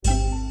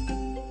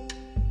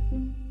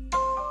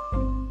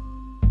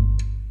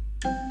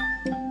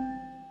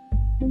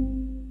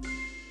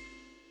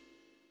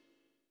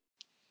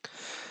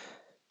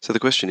So the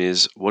question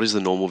is, what is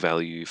the normal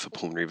value for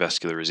pulmonary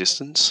vascular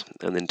resistance?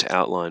 And then to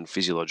outline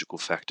physiological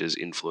factors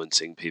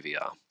influencing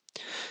PVR.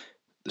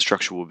 The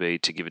structure will be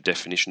to give a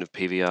definition of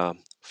PVR,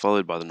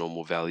 followed by the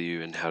normal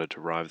value and how to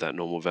derive that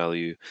normal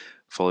value,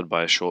 followed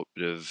by a short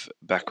bit of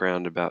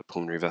background about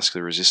pulmonary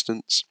vascular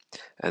resistance,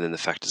 and then the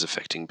factors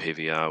affecting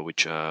PVR,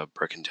 which are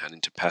broken down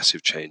into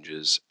passive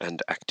changes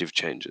and active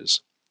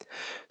changes.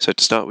 So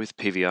to start with,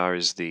 PVR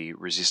is the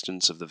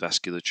resistance of the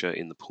vasculature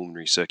in the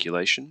pulmonary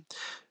circulation.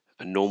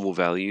 A normal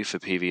value for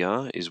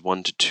PVR is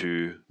 1 to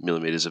 2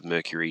 millimeters of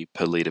mercury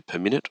per litre per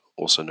minute,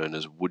 also known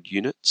as Wood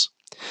units.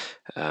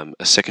 A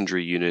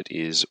secondary unit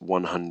is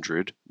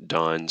 100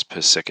 dynes per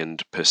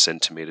second per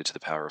centimetre to the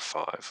power of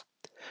 5.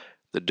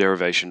 The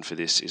derivation for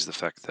this is the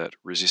fact that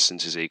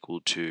resistance is equal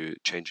to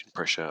change in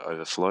pressure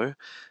over flow.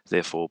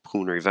 Therefore,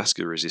 pulmonary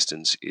vascular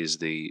resistance is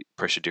the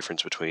pressure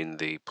difference between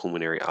the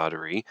pulmonary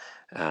artery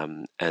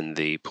and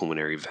the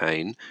pulmonary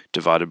vein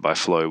divided by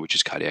flow, which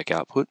is cardiac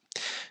output.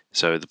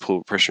 So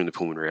the pressure in the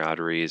pulmonary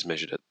artery is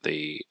measured at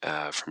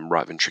from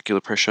right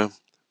ventricular pressure.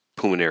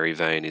 Pulmonary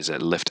vein is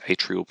at left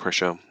atrial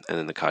pressure, and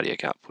then the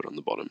cardiac output on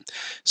the bottom.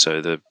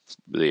 So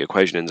the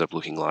equation ends up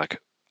looking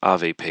like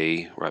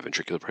RVP, right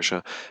ventricular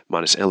pressure,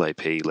 minus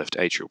LAP, left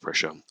atrial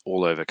pressure,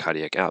 all over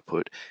cardiac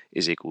output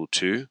is equal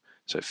to,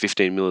 so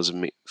 15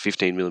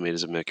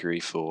 millimeters of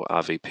mercury for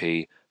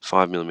RVP,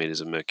 5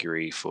 millimeters of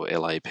mercury for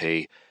LAP,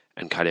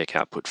 and cardiac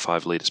output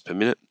 5 litres per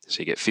minute. So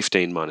you get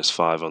 15 minus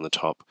 5 on the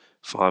top,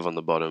 5 on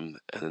the bottom,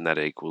 and then that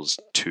equals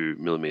 2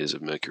 millimeters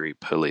of mercury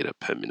per litre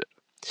per minute.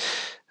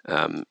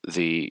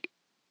 The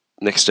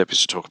next step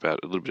is to talk about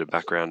a little bit of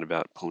background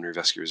about pulmonary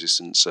vascular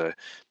resistance. So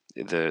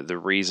the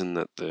reason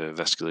that the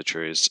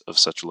vasculature is of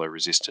such low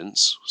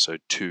resistance, so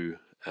 2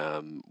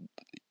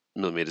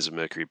 millimeters of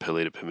mercury per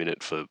litre per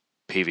minute for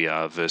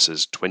PVR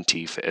versus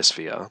 20 for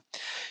SVR,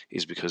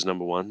 is because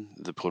number one,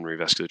 the pulmonary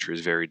vasculature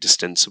is very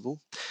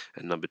distensible,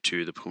 and number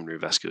two, the pulmonary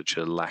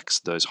vasculature lacks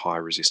those high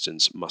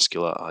resistance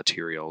muscular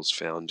arterioles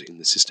found in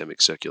the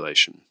systemic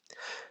circulation.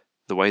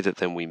 The way that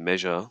then we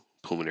measure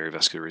pulmonary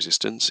vascular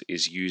resistance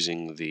is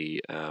using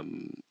the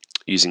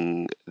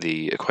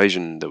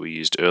equation that we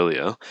used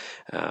earlier,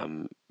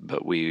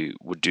 but we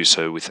would do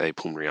so with a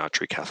pulmonary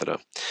artery catheter.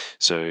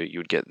 So you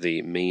would get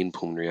the mean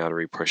pulmonary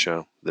artery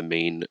pressure, the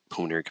mean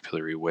pulmonary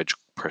capillary wedge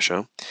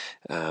pressure,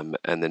 and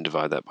then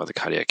divide that by the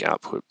cardiac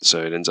output.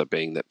 So it ends up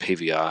being that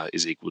PVR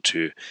is equal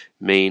to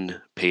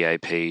mean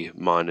PAP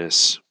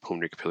minus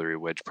pulmonary capillary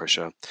wedge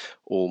pressure,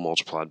 all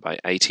multiplied by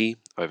 80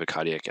 over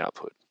cardiac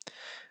output.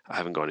 I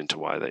haven't gone into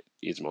why that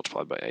is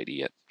multiplied by 80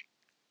 yet.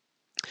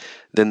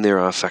 Then there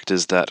are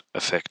factors that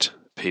affect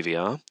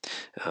PVR,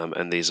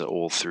 and these are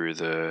all through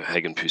the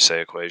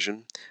Hagen-Poiseuille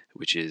equation,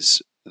 which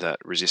is that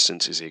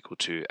resistance is equal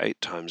to 8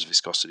 times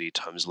viscosity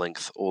times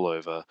length all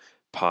over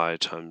pi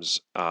times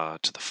r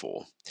to the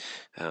 4.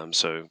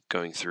 So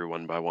going through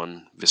one by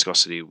one,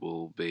 viscosity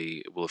will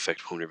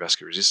affect pulmonary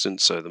vascular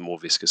resistance. So the more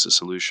viscous a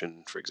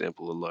solution, for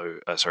example, a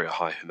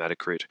high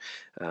hematocrit,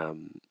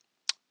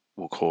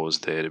 will cause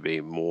there to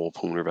be more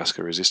pulmonary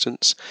vascular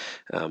resistance.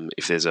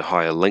 If there's a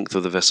higher length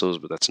of the vessels,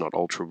 but that's not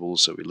alterable,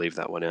 so we leave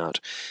that one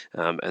out.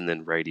 And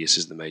then radius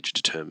is the major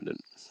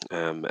determinant.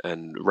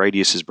 And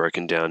radius is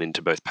broken down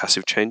into both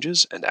passive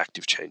changes and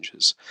active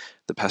changes.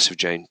 The passive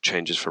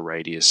changes for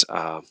radius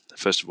are,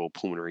 first of all,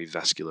 pulmonary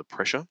vascular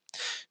pressure.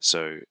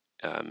 So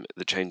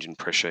the change in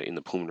pressure in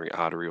the pulmonary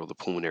artery or the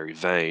pulmonary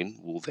vein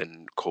will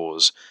then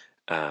cause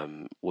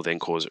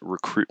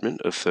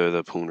recruitment of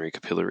further pulmonary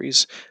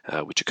capillaries,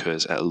 which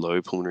occurs at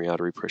low pulmonary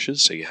artery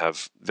pressures. So you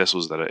have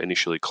vessels that are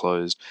initially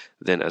closed,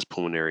 then as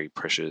pulmonary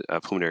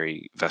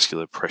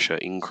vascular pressure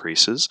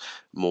increases,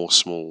 more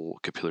small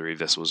capillary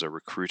vessels are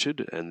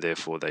recruited, and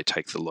therefore they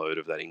take the load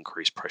of that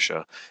increased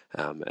pressure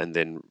and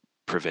then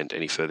prevent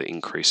any further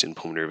increase in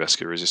pulmonary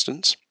vascular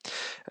resistance.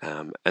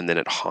 And then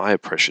at higher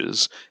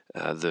pressures,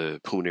 the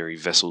pulmonary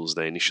vessels,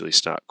 they initially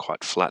start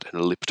quite flat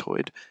and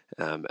elliptoid,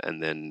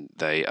 and then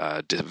they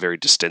are very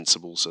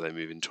distensible, so they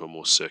move into a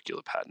more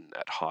circular pattern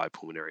at high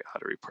pulmonary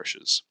artery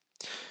pressures.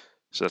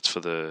 So that's for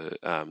the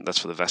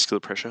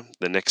vascular pressure.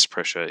 The next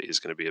pressure is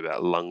going to be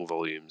about lung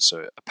volumes,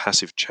 so a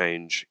passive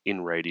change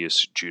in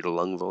radius due to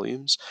lung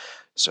volumes.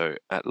 So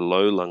at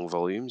low lung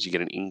volumes, you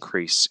get an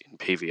increase in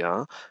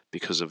PVR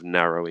because of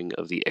narrowing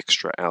of the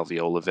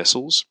extra-alveolar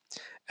vessels.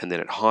 And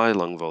then at high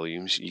lung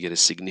volumes, you get a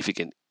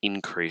significant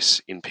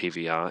increase in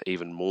PVR,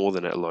 even more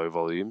than at low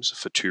volumes,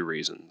 for two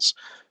reasons.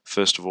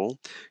 First of all,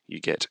 you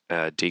get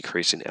a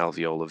decrease in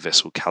alveolar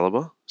vessel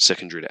caliber,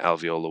 secondary to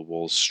alveolar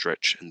wall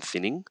stretch and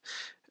thinning.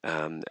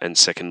 And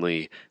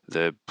secondly,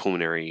 the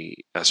alveolar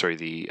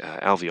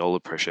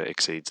pressure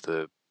exceeds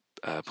the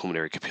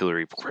pulmonary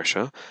capillary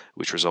pressure,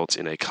 which results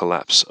in a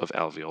collapse of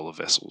alveolar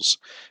vessels.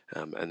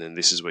 And then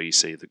this is where you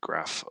see the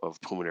graph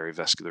of pulmonary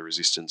vascular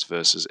resistance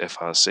versus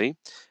FRC.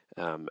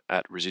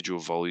 At residual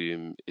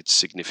volume, it's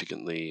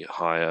significantly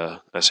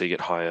higher. So you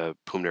get higher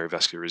pulmonary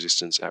vascular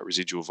resistance at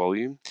residual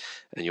volume,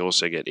 and you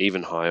also get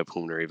even higher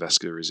pulmonary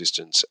vascular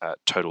resistance at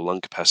total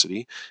lung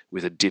capacity,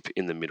 with a dip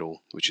in the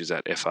middle, which is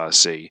at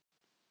FRC.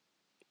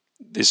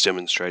 This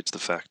demonstrates the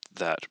fact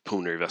that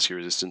pulmonary vascular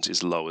resistance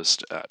is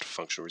lowest at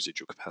functional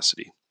residual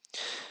capacity.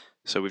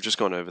 So we've just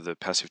gone over the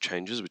passive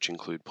changes, which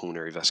include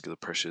pulmonary vascular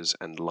pressures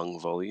and lung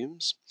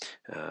volumes.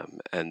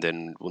 And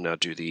then we'll now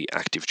do the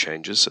active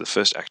changes. So the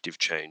first active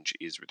change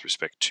is with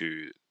respect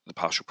to the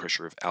partial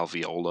pressure of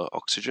alveolar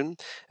oxygen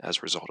as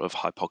a result of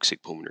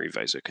hypoxic pulmonary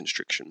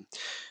vasoconstriction.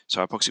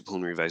 So hypoxic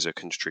pulmonary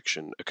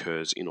vasoconstriction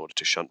occurs in order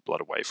to shunt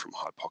blood away from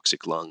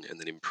hypoxic lung and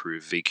then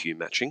improve VQ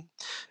matching.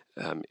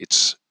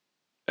 It's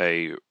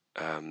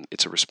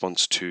a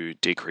response to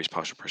decreased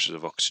partial pressures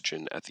of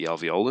oxygen at the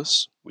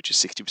alveolus, which is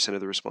 60% of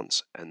the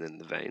response, and then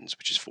the veins,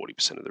 which is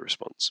 40% of the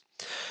response.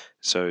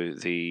 So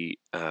the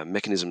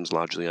mechanism is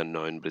largely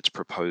unknown, but it's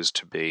proposed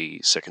to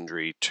be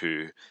secondary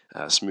to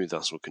smooth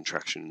muscle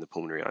contraction in the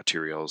pulmonary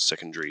arterioles,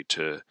 secondary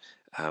to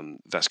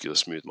vascular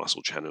smooth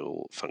muscle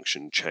channel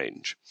function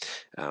change,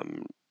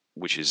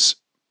 which is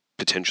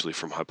potentially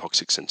from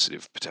hypoxic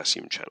sensitive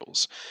potassium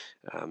channels.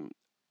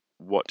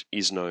 What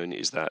is known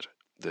is that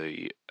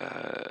the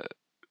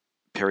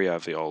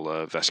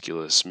perialveolar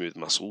vascular smooth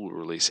muscle will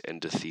release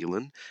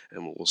endothelin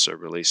and will also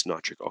release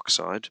nitric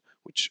oxide,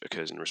 which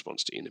occurs in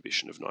response to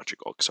inhibition of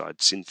nitric oxide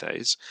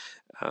synthase,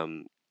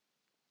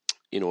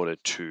 in order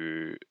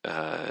to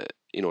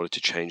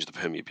change the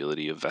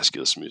permeability of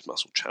vascular smooth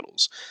muscle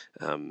channels.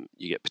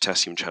 You get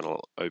potassium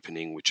channel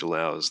opening, which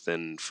allows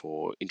then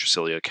for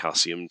intracellular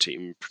calcium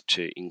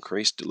to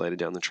increase later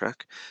down the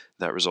track.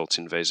 That results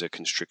in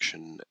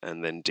vasoconstriction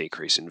and then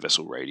decrease in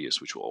vessel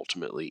radius, which will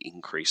ultimately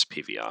increase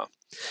PVR.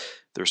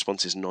 The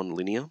response is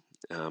non-linear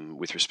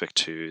with respect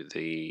to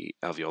the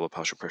alveolar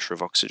partial pressure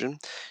of oxygen.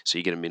 So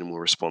you get a minimal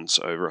response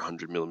over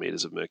 100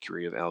 millimeters of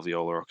mercury of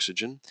alveolar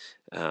oxygen,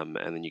 and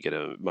then you get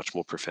a much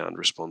more profound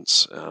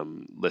response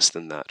less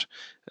than that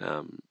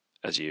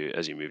as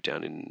you move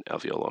down in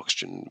alveolar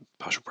oxygen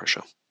partial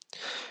pressure.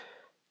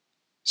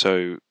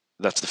 So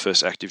that's the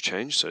first active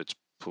change. So it's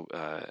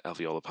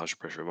alveolar partial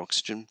pressure of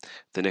oxygen.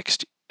 The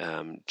next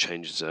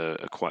changes are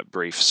quite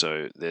brief.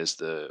 So there's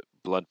the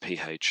blood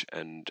pH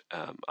and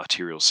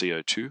arterial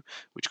CO2,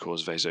 which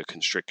cause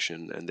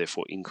vasoconstriction and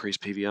therefore increase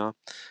PVR.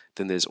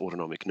 Then there's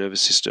autonomic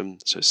nervous system.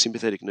 So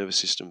sympathetic nervous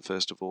system,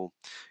 first of all,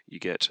 you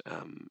get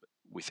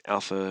with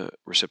alpha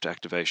receptor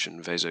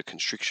activation,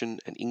 vasoconstriction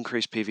and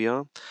increased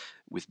PVR.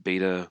 With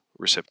beta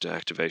receptor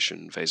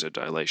activation,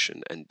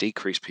 vasodilation and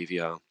decreased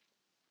PVR.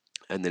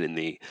 And then in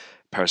the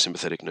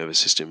parasympathetic nervous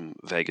system,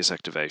 vagus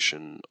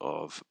activation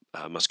of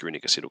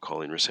muscarinic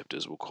acetylcholine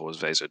receptors will cause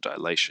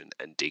vasodilation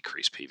and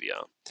decrease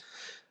PVR.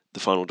 The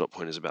final dot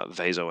point is about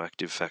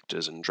vasoactive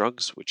factors and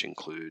drugs, which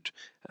include,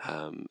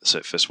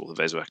 so first of all,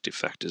 the vasoactive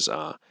factors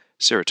are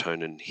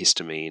serotonin,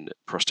 histamine,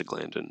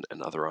 prostaglandin,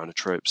 and other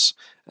inotropes.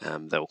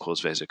 They will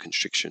cause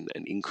vasoconstriction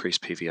and increase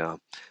PVR.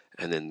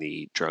 And then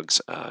the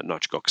drugs are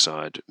nitric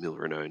oxide,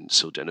 milrinone,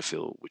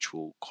 sildenafil, which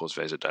will cause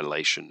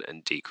vasodilation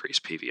and decrease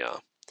PVR.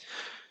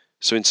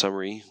 So in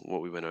summary,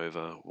 what we went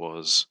over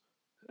was,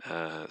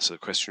 so the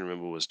question,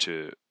 remember, was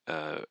to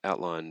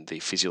outline the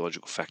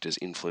physiological factors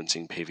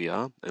influencing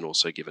PVR and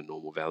also give a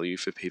normal value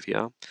for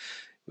PVR.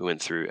 We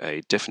went through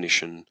a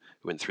definition,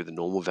 we went through the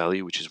normal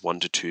value, which is 1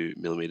 to 2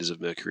 millimeters of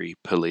mercury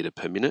per litre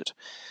per minute,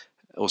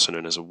 also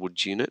known as a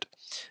Wood's unit.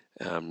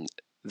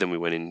 Then we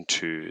went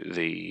into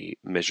the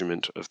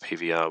measurement of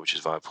PVR, which is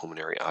via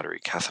pulmonary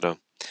artery catheter.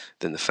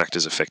 Then the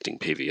factors affecting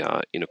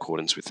PVR in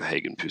accordance with the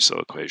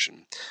Hagen-Pucel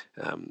equation,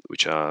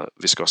 which are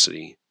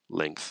viscosity,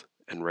 length,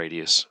 and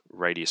radius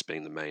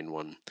being the main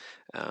one.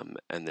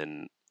 And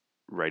then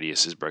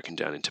radius is broken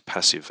down into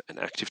passive and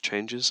active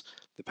changes.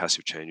 The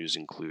passive changes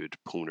include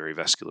pulmonary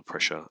vascular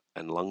pressure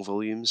and lung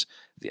volumes.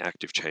 The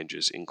active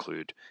changes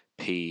include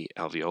P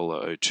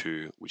alveolar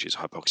O2, which is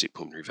hypoxic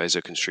pulmonary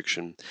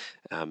vasoconstriction.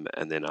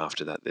 And then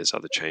after that, there's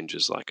other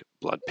changes like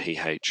blood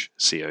pH,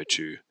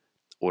 CO2,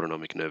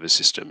 autonomic nervous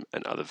system,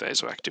 and other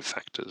vasoactive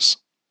factors.